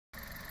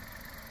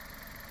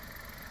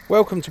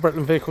Welcome to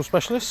Bretland Vehicle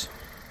Specialists.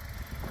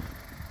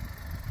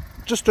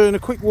 Just doing a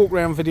quick walk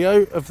around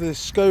video of the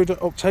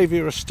Skoda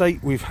Octavia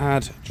estate we've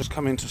had just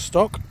come into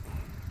stock.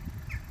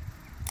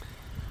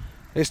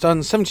 It's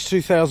done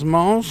 72,000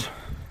 miles.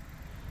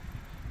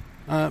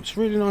 It's a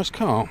really nice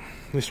car,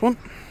 this one.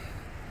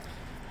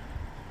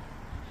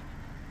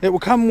 It will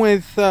come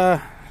with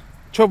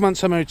 12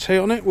 months MOT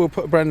on it. We'll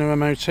put a brand new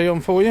MOT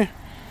on for you.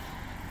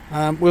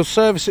 We'll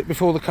service it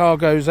before the car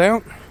goes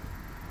out.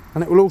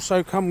 And it will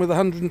also come with a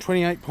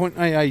 128-point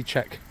AA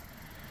check.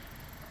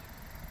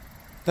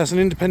 There's an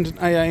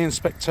independent AA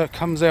inspector,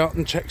 comes out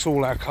and checks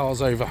all our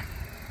cars over.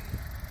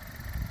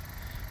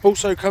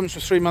 Also comes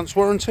with 3 months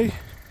warranty,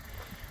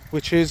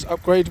 which is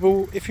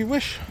upgradable if you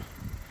wish.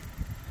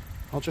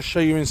 I'll just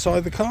show you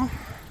inside the car.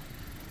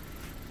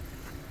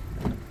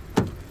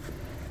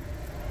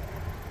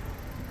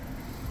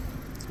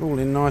 All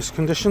in nice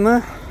condition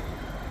there.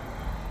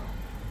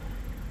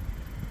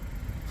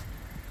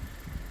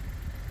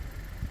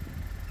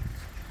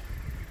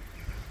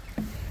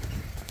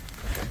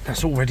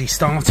 That's already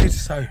started,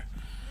 so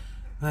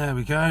there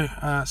we go.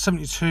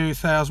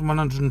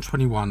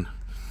 72,121,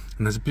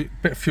 and there's a bit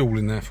of fuel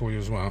in there for you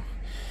as well.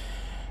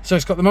 So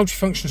it's got the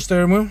multifunction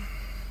steering wheel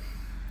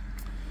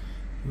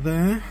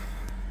there.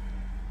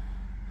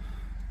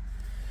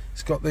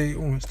 It's got the,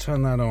 let's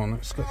turn that on.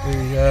 It's got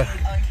the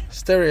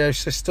stereo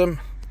system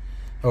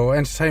or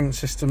entertainment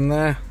system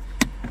there,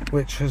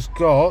 which has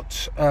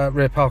got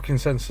rear parking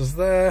sensors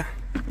there.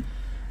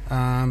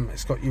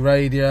 It's got your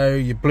radio,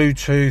 your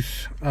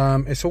Bluetooth.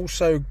 It's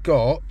also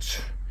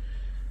got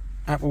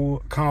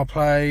Apple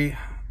CarPlay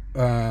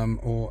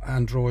or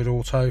Android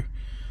Auto,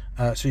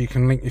 so you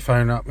can link your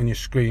phone up and your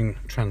screen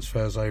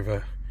transfers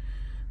over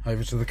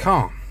to the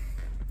car.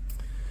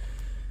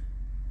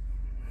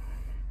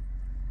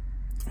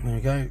 There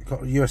we go.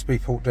 Got a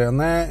USB port down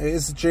there. It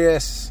is a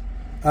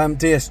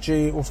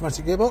DSG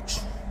automatic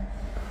gearbox.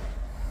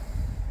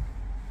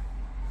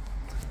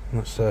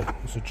 That's a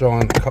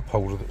giant cup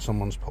holder that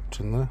someone's popped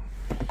in there.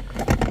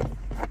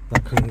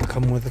 That can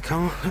come with the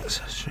car.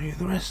 Let's show you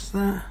the rest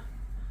there.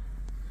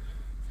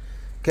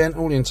 Again,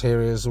 all the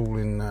interiors, all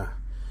in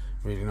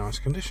really nice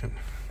condition.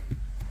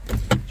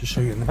 Just show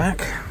you in the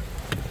back.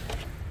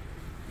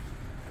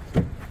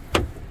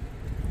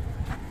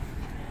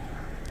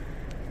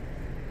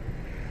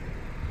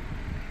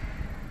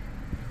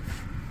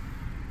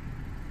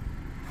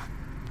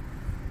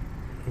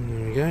 And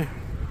there we go.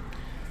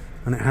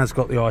 And it has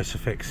got the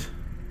Isofix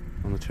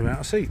on the 2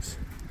 outer seats.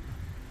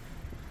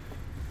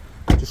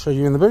 Just show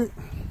you in the boot.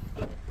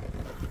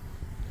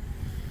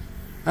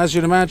 As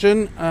you'd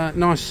imagine,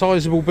 nice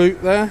sizable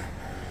boot there,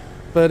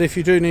 but if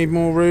you do need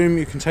more room,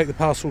 you can take the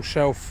parcel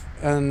shelf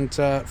and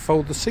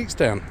fold the seats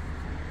down.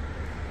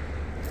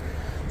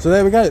 So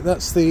there we go,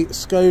 that's the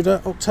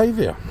Skoda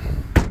Octavia.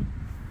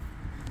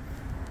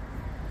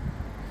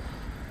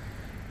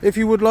 If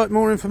you would like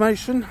more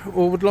information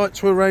or would like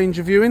to arrange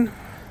a viewing,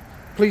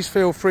 please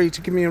feel free to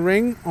give me a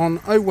ring on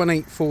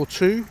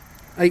 01842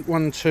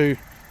 812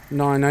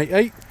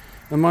 988,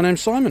 and my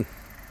name's Simon.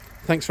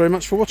 Thanks very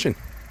much for watching.